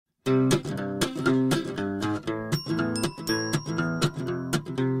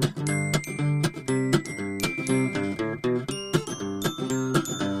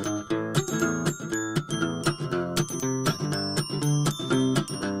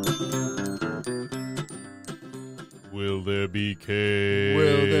Will there be cake?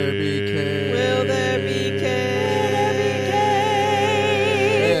 Will there be cake? Will there be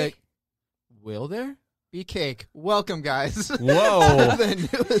cake? Will there be cake? Welcome, guys. Whoa. The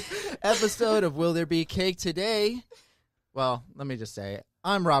newest episode of Will There Be Cake today. Well, let me just say,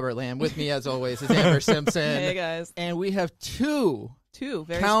 I'm Robert Lamb. With me, as always, is Amber Simpson. Hey, guys. And we have two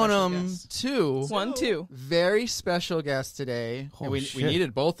Very count special them, guests. two. One, two. Very special guests today. Holy And we shit.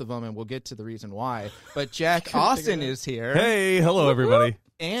 needed both of them, and we'll get to the reason why. But Jack Austin is here. Hey, hello, everybody.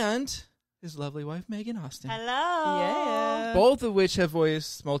 And his lovely wife, Meagan Austin. Hello. Yeah. Both of which have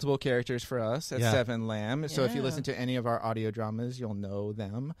voiced multiple characters for us at Yeah. Seven Lamb. So if you Yeah. listen to any of our audio dramas, you'll know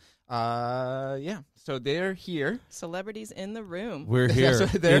them. Yeah. So they're here. Celebrities in the room. We're Yeah, here. so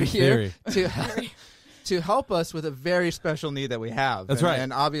they're in here theory. to help us with a very special need that we have. That's right.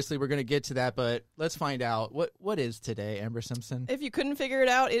 And obviously we're going to get to that, but let's find out what is today, Amber Simpson. If you couldn't figure it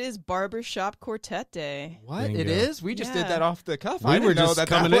out, it is Barbershop Quartet Day. What Bingo. it is? We just did Yeah. that off the cuff. We I were didn't know just that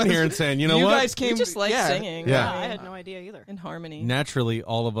coming that in was- here and saying, you know you what? guys came We just like yeah. singing. Yeah. I had no idea either. In harmony. Naturally,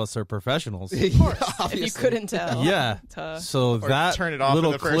 all of us are professionals. Of course. If you couldn't tell. Yeah. So Or that turn it off little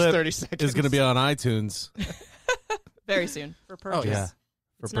in the first clip 30 seconds. is going to be on iTunes Very soon. For purchase. yeah,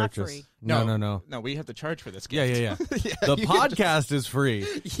 for It's not purchase. free. No. No, we have to charge for this. Yeah, gift. yeah. Yeah, The you can just- podcast is free.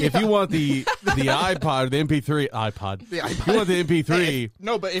 If you want the iPod, the MP3 iPod, The if you want the MP3,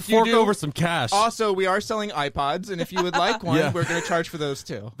 No, but if you fork do, over some cash. also we are selling iPods, and if you would like one, Yeah. we're going to charge for those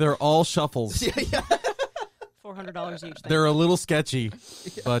too. They're all shuffles. Yeah, yeah. $400 each. They're a little sketchy,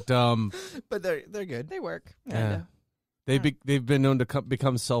 but But they're good. They work. yeah. They've been known to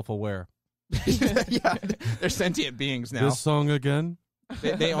become self-aware. Yeah, they're sentient beings now. This song again?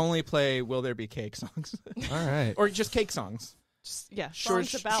 They only play "Will There Be Cake" songs, All right. or just cake songs. Yeah.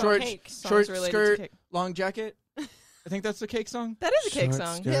 Songs about short, cake. short Songs related skirt, to cake. long jacket. I think that's the cake song. That is a cake Short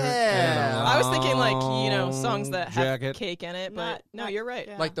song. skirt Yeah. and a I was thinking songs that have jacket. cake in it, but no, Not- you're right.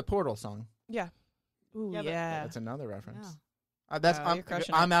 yeah. Like the Portal song. Yeah. Ooh, Yeah, yeah. but- That's another reference. Yeah. That's Wow, you're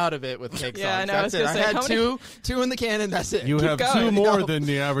crushing I'm it. out of it with cake Yeah, I songs. know, I That's was it. gonna I say, had how many- two in the can, and that's it. You have going. two more No. than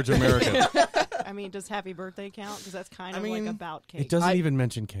the average American. I mean, does Happy Birthday count? Because that's kind I of mean, like about cake. It doesn't I- even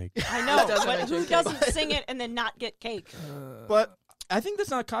mention cake. I know, It doesn't but mention who cake. doesn't sing it and then not get cake? But I think that's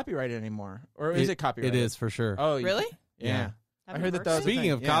not copyrighted anymore, or is it copyrighted? It is for sure. Oh, Really? Yeah. I heard that that was a Speaking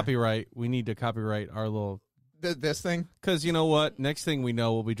thing, of yeah. copyright, we need to copyright our little. This thing. Because you know what? Next thing we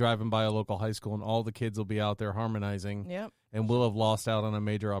know, we'll be driving by a local high school, and all the kids will be out there harmonizing, Yep. and we'll have lost out on a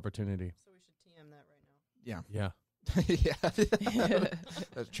major opportunity. So we should TM that right Yeah. now. Yeah.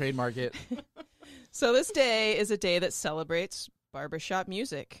 Let's trademark it. So this day is a day that celebrates barbershop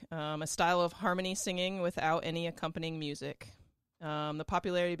music, a style of harmony singing without any accompanying music. The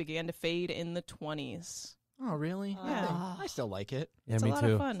popularity began to fade in the 20s. Oh, really? Yeah. I still like it. Yeah, It's me a lot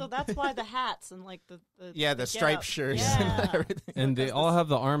too. of fun. So that's why the hats and like the Yeah, the striped get-up. shirts Yeah. and everything. And they all have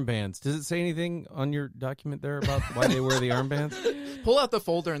the armbands. Does it say anything on your document there about why they wear the armbands? Pull out the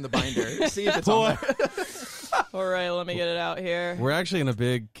folder in the binder. See if it's Pull on out- there. All right, let me get it out here. We're actually in a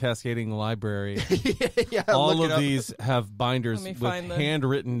big cascading library. Yeah, All look of it up. these have binders Let me with find the-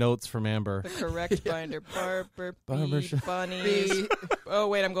 handwritten notes from Amber. The correct binder. Barbershop. Bunnies. Oh,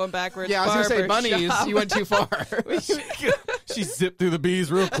 wait, I'm going backwards. Yeah, I was going to say bunnies. Barbershop. You went too far. She zipped through the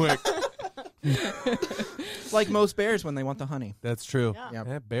bees real quick. Like most bears when they want the honey. That's true. Yeah. Yep.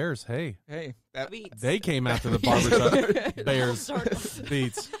 Yeah, bears, hey. Hey, that, Beats. They came after the barbershop. Bears. Battlestar,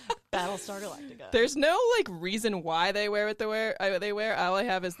 Beats. Battlestar Galactica. There's no reason why they wear what they wear. All I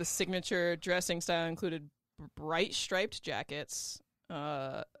have is the signature dressing style included bright striped jackets,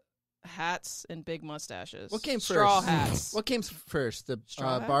 hats, and big mustaches. what came Straw first? hats. What came first, the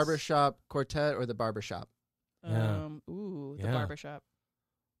Straw hats? Barbershop Quartet or the Barbershop? Yeah. The Yeah. barbershop.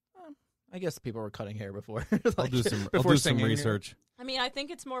 I guess people were cutting hair before. I'll do some before some singing. research. I mean, I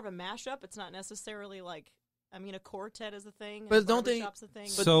think it's more of a mashup. It's not necessarily like. I mean, a quartet is a thing. But and don't they- barbershop's a thing.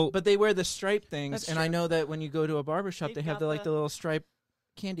 So- But they wear the striped things, That's and I true. know that when you go to a barbershop, They've they have got the little striped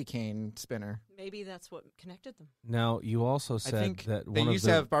candy cane spinner. Maybe that's what connected them. Now, you also I said think that they one used of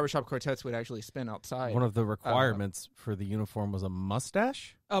to the have barbershop quartets would actually spin outside. one of the requirements for the uniform was a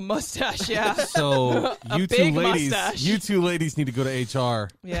mustache. A mustache, yeah. So A you two big ladies, mustache. you two ladies need to go to HR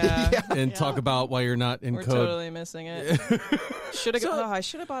Yeah. and Yeah. talk about why you're not in We're code. totally missing it. I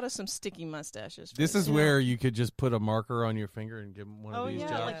should have bought us some sticky mustaches. This is where you could just put a marker on your finger and give them one Oh of these yeah,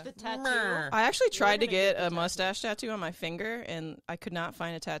 jobs. like the tattoo. I actually tried to gonna get get the a tattoo. mustache tattoo on my finger, and I could not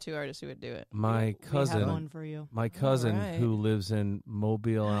find a tattoo artist who would do it. My We have cousin, one for you. my cousin Alright. who lives in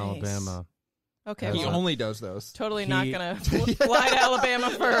Mobile, Nice. Alabama. Okay, He Well, only does those. totally he- not gonna fly to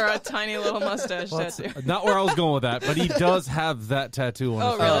Alabama for a tiny little mustache Well, that's tattoo. not where I was going with that, but he does have that tattoo on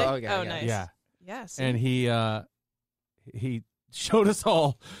Oh his really? Oh, okay, oh yeah. nice. Yeah. Yes. And he showed us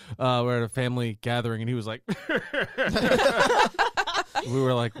all. We're at a family gathering, and he was like, we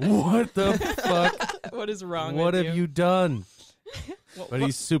were like, what the fuck? What is wrong What with have you done? What- But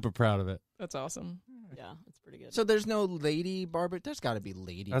he's super proud of it. That's awesome. Yeah, it's pretty good. So there's no lady barber. There's got to be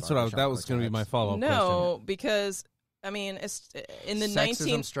lady. That's what I was. That was going to be my follow-up No, because I mean, it's in the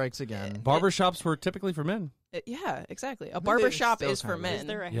Sexism strikes again. question. Barbershops were typically for men. Yeah, exactly. A barbershop still is for kind of men. Is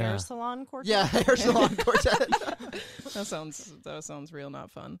there a Yeah. hair salon quartet? Yeah, hair salon quartet. That sounds real not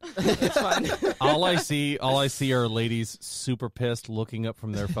fun. It's fun. all I see are ladies super pissed, looking up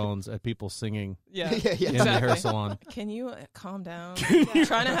from their phones at people singing Yeah. yeah. in the hair Exactly. salon. Can you calm down?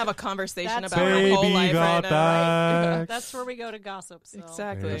 Trying to have a conversation That's about her Baby whole life got right now. back. That's where we go to gossip. So.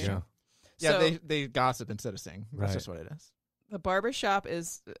 Exactly. There you go. Yeah, So- they gossip instead of sing. That's Right. just what it is. The barbershop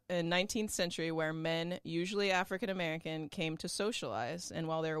is in 19th century where men, usually African American, came to socialize. And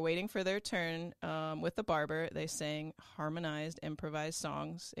while they were waiting for their turn with the barber, they sang harmonized, improvised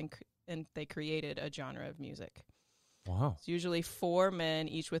songs, and they created a genre of music. Wow. It's usually 4 men,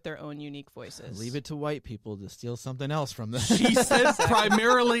 each with their own unique voices. Leave it to white people to steal something else from them. She said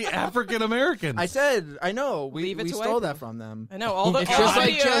primarily African Americans. I said, I know. We Leave it to stole white that people. from them. I know all the It's all just the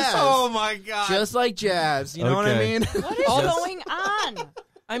like videos. jazz. Oh my god. Just like jazz. You know what I Okay. mean? What is going on?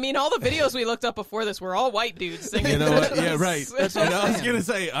 I mean, all the videos we looked up before this were all white dudes singing. You know what? Yeah, right. That's what And I'm I was saying. gonna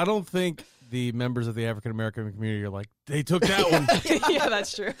say, I don't think the members of the African American community are like, they took that one. Yeah,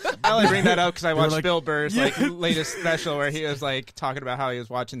 that's true. I only bring that up because I watched like- Bill Burr's Yeah. latest special where he was like talking about how he was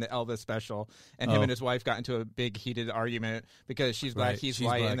watching the Elvis special, and him Oh. and his wife got into a big heated argument because she's black, Right, he's she's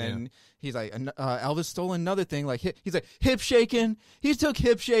white, black, and then He's like, Elvis stole another thing. Like, he's like, hip shaking. He took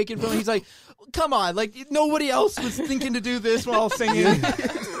hip shaking from. He's like, come on, like nobody else was thinking to do this while singing.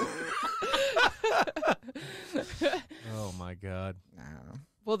 Oh my god.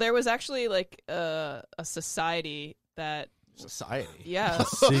 Well, there was actually like a society that, Society. yeah,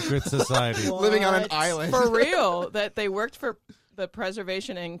 Secret society. Living on an What? island. for real, that they worked for the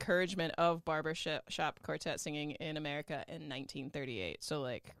preservation and encouragement of barbershop quartet singing in America in 1938. So,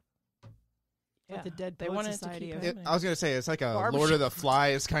 like, Like yeah, the Dead they Poet wanted Society to of- keep It- I was gonna say it's like a Barbershop. Lord of the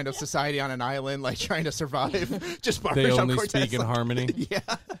Flies kind of society on an island, like trying to survive. Just They barbershop only quartets, speak in like- harmony. Yeah,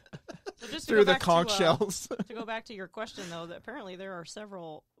 So just to through go the back conch to, shells. To go back to your question, though, that apparently there are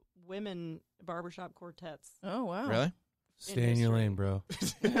several women barbershop quartets. Oh wow, really. Stay in your history. lane, bro.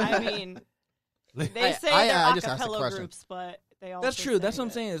 I mean, they say I they're just asked the acapella question. groups, but they also That's true. That's say what I'm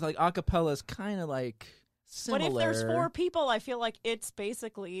that- saying. Is like acapella is kind of like similar. But if there's 4 people, I feel like it's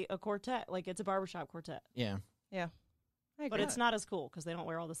basically a quartet. Like it's a barbershop quartet. yeah. I But agree. it's not as cool because they don't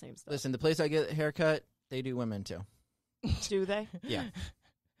wear all the same stuff. Listen, the place I get a haircut, they do women too. Do they? Yeah,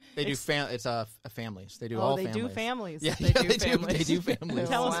 they do. It's families. They do Oh, all they families. do families. Yeah, They yeah, do they do. They families. do families.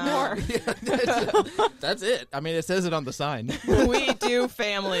 Tell us Wow. more. Yeah, that's it. I mean, it says it on the sign. We do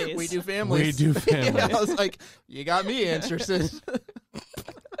families. We do families. We do families. Yeah, I was like, you got me interested.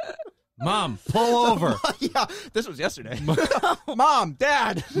 Mom, pull over. Yeah, this was yesterday. Mom,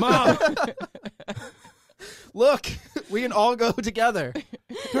 Dad, Mom, look, we can all go together.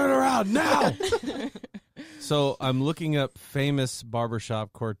 turn around now. So I'm looking up famous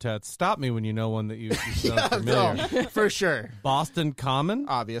barbershop quartets. Stop me when you know one that you sound familiar. No, for sure. Boston Common,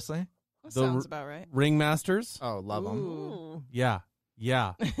 Obviously. That the sounds about right. Ringmasters. Oh, love them. Ooh. Yeah.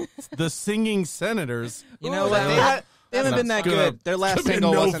 The Singing Senators. You know Ooh, what? that- They haven't been that good. Their last It's gonna be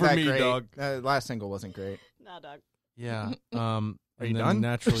single no wasn't for that me, great. dog. Last single wasn't great. Nah, dog. Yeah. Are and you then done?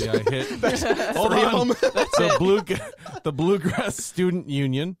 Naturally, I hit. Hold Three of on. them. The Bluegrass Student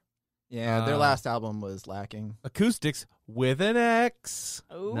Union Yeah, their last album was lacking. Acoustics with an X,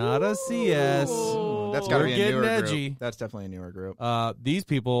 not a CS. Ooh. That's got to We're be a getting newer edgy. group. That's definitely a newer group. These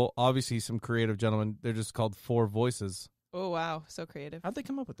people, obviously, some creative gentlemen. They're just called Four Voices. Oh wow, so creative. How'd they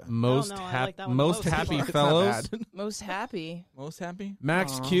come up with that? Most no, I hap- like that one most most. happy It's not fellows. bad. Most happy. Most happy?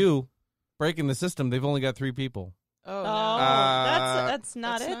 Max Aw. Q, breaking the system. They've only got 3 people. Oh, Oh, no. that's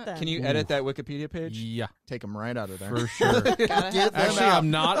not that's it not- then. Can you Ooh. edit that Wikipedia page? Yeah, Take them right out of there. for sure. Gotta have Get them Actually, out.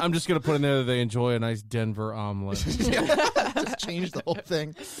 I'm not. I'm just gonna put in there that they enjoy a nice Denver omelet. Just change the whole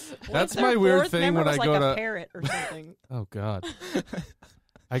thing. What That's if their my weird fourth thing member when was I like go a to. parrot or something. Oh God.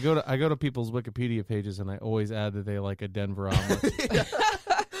 I go to people's Wikipedia pages and I always add that they like a Denver omelet.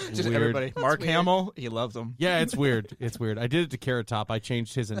 Just Weird. everybody. Mark weird. Hamill, he loves them. Yeah, it's weird. It's weird. I did it to Carrot Top. I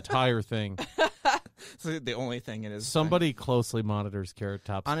changed his entire thing. It's the only thing it is. Somebody closely monitors Carrot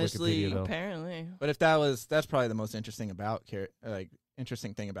Top's Honestly, Wikipedia, though. Apparently, But if that's probably the most interesting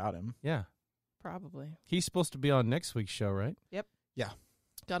interesting thing about him. Yeah, probably he's supposed to be on next week's show, right?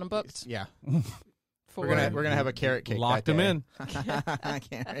 got him booked. Yeah. For We're gonna have a carrot cake. Locked that him day. in.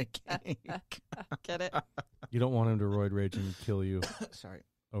 Carrot cake. Get it? You don't want him to roid rage and kill you Sorry.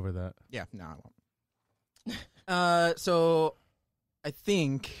 over that. Yeah, no, I won't. So I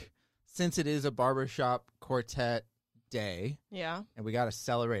think since it is a Barbershop Quartet day Yeah. and we got to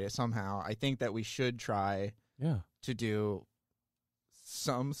celebrate it somehow, I think that we should try Yeah. to do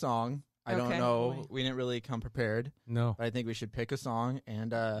some song. I don't Okay. know. Boy. We didn't really come prepared, No. but I think we should pick a song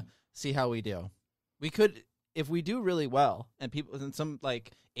and see how we do. We could, if we do really well, and people, and some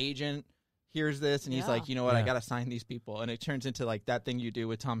like agent hears this and he's Yeah. like, you know what, I Yeah. got to sign these people, and it turns into like that thing you do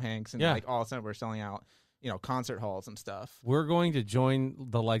with Tom Hanks, and Yeah. like all of a sudden we're selling out, concert halls and stuff. We're going to join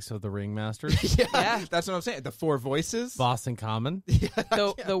the likes of the Ringmasters, Yeah. That's what I'm saying. The Four Voices. Boston Common.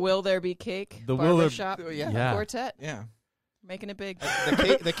 The Will There Be Cake The Will There- Barbershop Yeah. Quartet. Yeah. Making it big.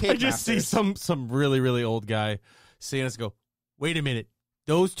 The cake I just see masters. some really, really old guy seeing us go, wait a minute.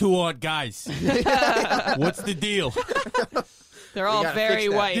 Those two odd guys. What's the deal? They're all gotta very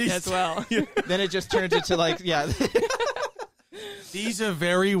fix that. white These- as well. Then it just turns into like, yeah. These are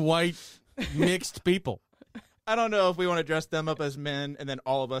very white, mixed people. I don't know if we want to dress them up as men and then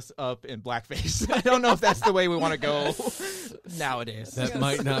all of us up in blackface. I don't know if that's the way we want to go nowadays. That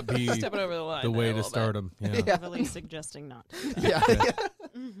might not be Stepping over the line. the there way a to little start bit. them. Yeah. Heavily suggesting not. Yeah.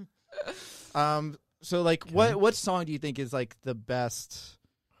 So like what song do you think is like the best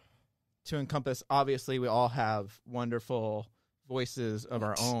to encompass? Obviously we all have wonderful voices of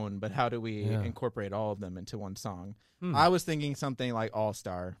our own, but how do we Yeah. incorporate all of them into one song? Hmm. I was thinking something like All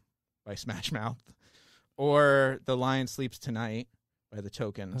Star by Smash Mouth or The Lion Sleeps Tonight by the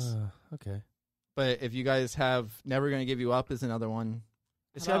Tokens. Okay. But if you guys have Never Gonna Give You Up is another one.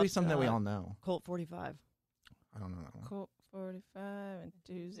 It's How got to be about, something that we all know. Colt 45. I don't know that one. Colt 45 and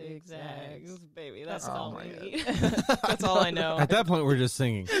 2 zigzags. Baby. That's That's all all I I know. need. That's all I know. At that point, we're just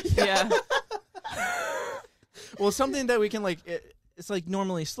singing. Yeah. Well, something that we can like, it's like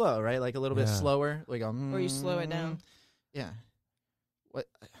normally slow, right? Like a little bit Yeah. slower. Like Or you slow it down. Yeah. What?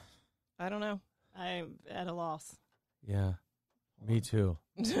 I don't know. I'm at a loss. Yeah. Me too.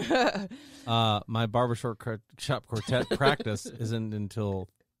 My shop quartet practice isn't until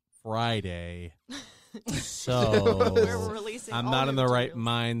Friday. We're So releasing I'm all not in the your right materials.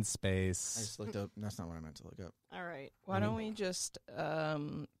 mind I space. just looked up. That's not what I meant to look up. All right. Why don't we just How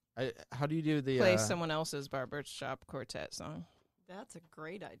do you do the play someone else's Barbershop Quartet song? That's a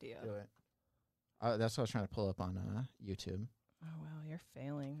great idea. do it? That's what I was trying to pull up on YouTube. Oh, wow. You're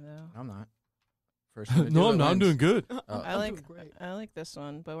failing, though. I'm not. First one to do No, it I'm not. I'm wins. doing good. Oh. I I'm like doing great. I like this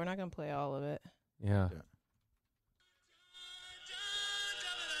one, but we're not going to play all of it. Yeah.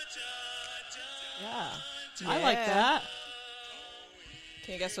 Yeah. I like that.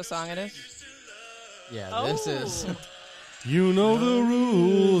 Can you guess what song it is? Yeah, this is. Oh. You know the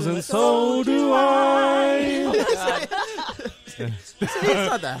rules, and so do I. Oh, God. It's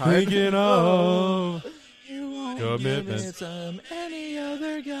not that hard. Thinking of Commitment. commitment. Any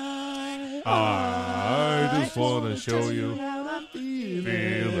other guy. I just want to show you.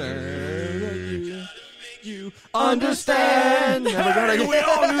 Feeling. You understand. Never gonna We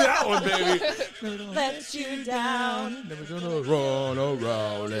all knew that one, baby. Let you down. Never gonna run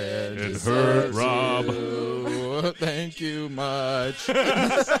around And hurt Rob. you. Thank you much.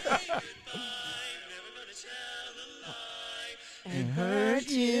 And hurt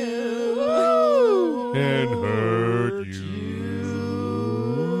you. And hurt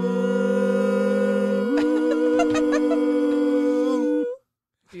you.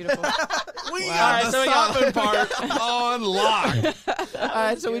 Beautiful. We Wow. got the stopping part on lock. All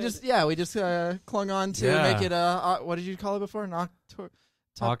right, so we just clung on to Yeah. make it what did you call it before? An Octet.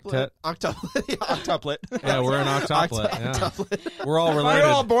 Octuplet. Yeah, octuplet. Yeah, we're an octuplet. Yeah. We're all We're related.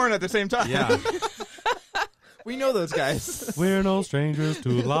 all born at the same time. Yeah. We know those guys. We're no strangers to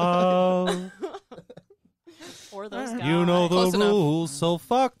love. Or those guys. You know the Close enough. rules, so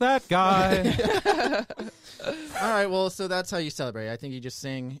fuck that guy. All right, well, so that's how you celebrate. I think you just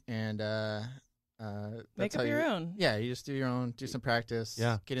sing and Make that's up how your you, own. Yeah, you just do your own. Do some practice.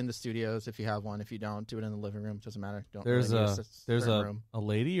 Yeah. Get in the studios if you have one. If you don't, do it in the living room. Doesn't matter. Don't There's really need a a there's certain a, room. a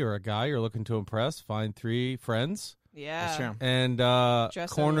lady or a guy you're looking to impress. Find 3 friends Yeah. That's true. and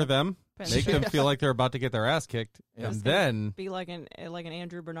Dress corner them. Make them Yeah. feel like they're about to get their ass kicked, Yeah. and then Be like an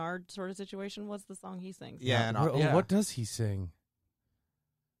Andrew Bernard sort of situation. What's the song he sings? Yeah, and what, yeah. what does he sing?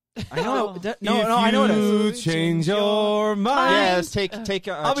 I know. Oh. No, If I know it you is. change your mind. Yes, take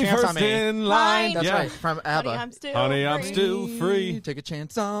a I'll be chance first on me. in line. That's yeah. right, from ABBA. Honey, I'm still Honey, I'm free. still free. Take a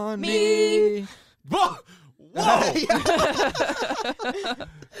chance on Me. me. Whoa! Whoa!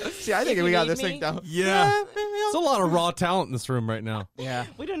 See, I think If we you got need this me. thing down. Yeah. It's a lot of raw talent in this room right now. Yeah.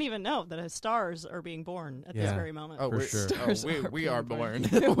 We don't even know that stars are being born at this Yeah. very moment. Oh, For we're, sure. Stars we are are being born.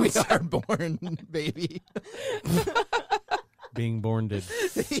 born. We are born, baby. Being born did.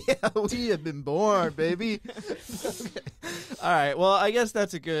 Yeah, we have been born, baby. Okay. All right. Well, I guess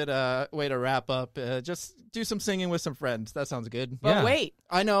that's a good way to wrap up. Just do some singing with some friends. That sounds good. But Yeah. wait.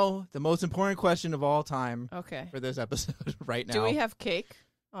 I know the most important question of all time Okay. for this episode right now. Do we have cake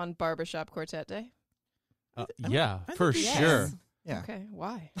on Barbershop Quartet Day? Yeah, I for think yes. sure. Yeah. Okay.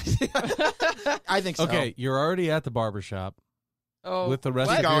 Why? I think so. Okay, you're already at the barbershop Oh, with the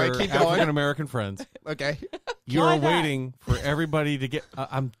rest Keep of going, your keep going. African American friends. Okay. You're Why that? waiting for everybody to get.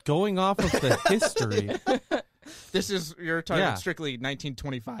 I'm going off of the history. You're talking Yeah. strictly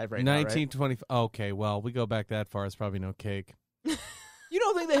 1925 right now, right? 1920. Okay, well, we go back that far. It's probably no cake You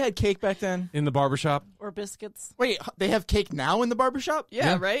don't think they had cake back then? in the barbershop Or biscuits. Wait, they have cake now in the barbershop? yeah,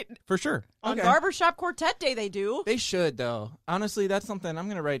 Yeah. right? for sure. On Okay. Barbershop Quartet Day, they do. They should, though. Honestly, that's something I'm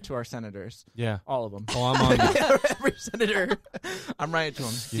going to write to our senators. Yeah. All of them. Oh, I'm on. Every senator. I'm writing to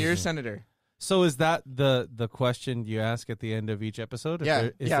them. Dear me. Senator. So is that the question you ask at the end of each episode? If Yeah,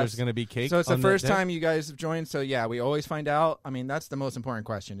 there, if yes. there's going to be cake. So it's the on that first day? time you guys have joined. So, yeah, we always find out. I mean, that's the most important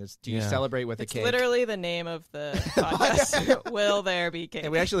question is do you Yeah. celebrate with It's a cake? literally the name of the podcast. Will there be cake?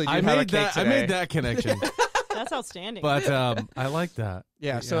 And we actually do I have made a cake that. I today. made that connection, That's outstanding. but I like that.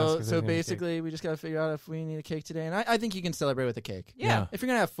 Yeah, You so ask if there's so gonna be cake. basically, we just got to figure out if we need a cake today. And I think you can celebrate with a cake. yeah. If you're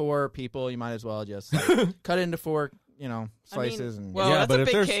going to have 4 people, you might as well just like, cut it into 4, slices. and Well, yeah, that's but a if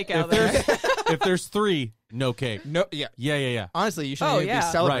big there's cake if out there. there's if there's 3, no cake. No, yeah. Yeah. Honestly, you shouldn't Oh, even yeah.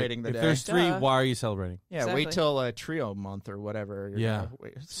 be celebrating right. the If day. there's 3, Duh. why are you celebrating? Yeah, Exactly. wait till trio month or whatever. You're Yeah.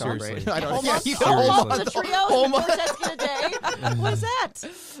 gonna celebrate. Seriously. I don't Whole know. month, Yeah, a whole Seriously. month of trios Whole and month. quartets in a day. What is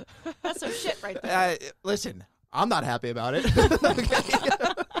that? That's some shit right there. Listen, I'm not happy about it.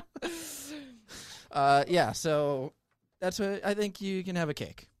 Yeah, so that's what I think you can have a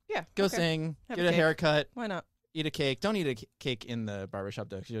cake. Yeah. Go okay. sing, Have get a a cake. haircut, Why not? eat a cake. Don't eat a cake in the barbershop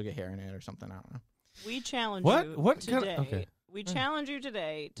though, because you'll get hair in it or something. I don't know. We challenge What? you What today. kind of- okay. We challenge you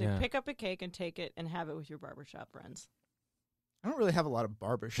today to Yeah. pick up a cake and take it and have it with your barbershop friends. I don't really have a lot of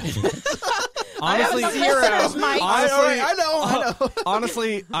barbershop. Honestly, listeners, Mike. I know.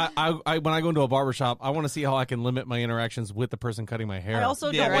 honestly, I when I go into a barbershop, I want to see how I can limit my interactions with the person cutting my hair. I also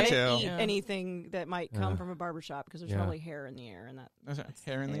Yeah, don't me want too. to eat Yeah. anything that might come Yeah. from a barbershop because there's Yeah. probably hair in the air and that. That's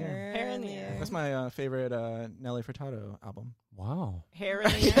hair in the air. Hair in the air. That's my favorite Nelly Furtado album. Wow. Hair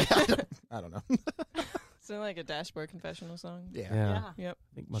in the air. I don't know. Isn't it like a Dashboard Confessional song? Yeah. Yeah. Yep.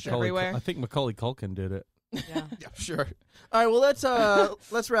 I think Sure. Everywhere. I think Macaulay Culkin did it. Yeah. Yeah, sure. All right, well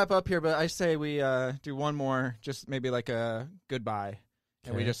let's wrap up here, but I say we do one more, just maybe like a goodbye,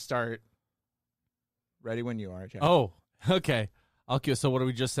 and we Okay. just start. Ready when you are, Jack. Oh, okay. Okay. So what are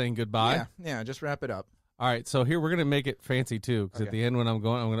we just saying goodbye? yeah, just wrap it up. All right. So here we're gonna make it fancy too, because at Okay. the end when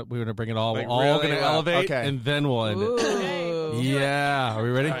we're gonna bring it all. Like We're all really gonna loud. elevate, Okay. and then we'll end it. Ooh. Yeah. Are we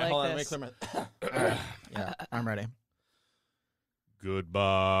ready? All right, like hold on, let me this. clear my. All right, yeah, I'm ready.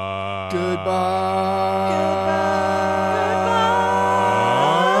 Goodbye.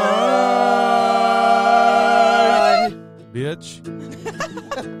 Goodbye. Bitch.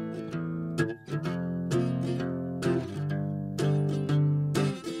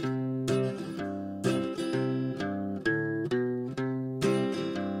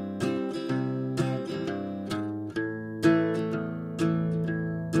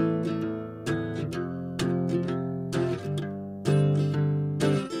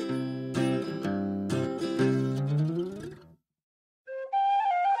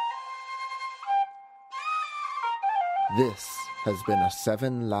 This has been a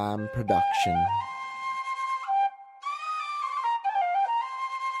Seven Lamb production.